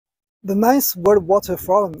The ninth World Water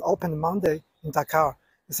Forum opened Monday in Dakar,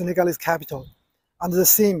 the Senegalese capital, under the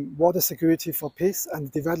theme Water Security for Peace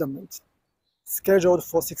and Development. Scheduled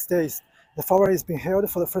for 6 days, the forum is being held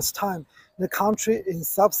for the first time in a country in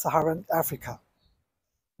sub-Saharan Africa.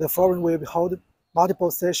 The forum will hold multiple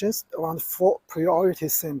sessions around 4 priority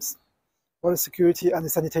themes: water security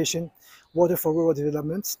and sanitation, water for rural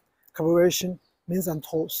development, cooperation, means and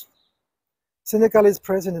tools. Senegalese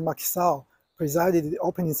President Macky Sall presided the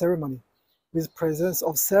opening ceremony, with presence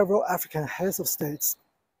of several African heads of states.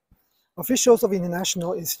 Officials of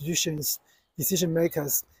international institutions,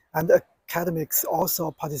 decision-makers, and academics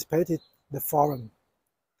also participated in the forum.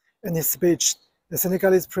 In his speech, the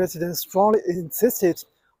Senegalese president strongly insisted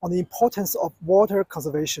on the importance of water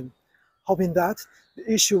conservation, hoping that the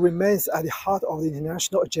issue remains at the heart of the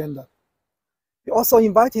international agenda. He also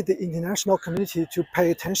invited the international community to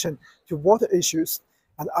pay attention to water issues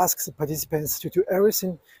and asked participants to do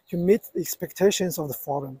everything to meet the expectations of the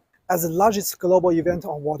forum. As the largest global event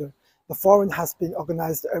on water, the forum has been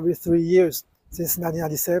organized every 3 years since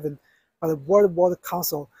 1997 by the World Water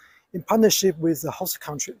Council in partnership with the host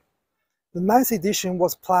country. The ninth edition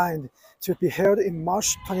was planned to be held in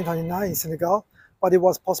March 2029 in Senegal, but it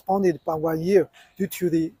was postponed by 1 year due to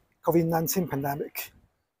the COVID-19 pandemic.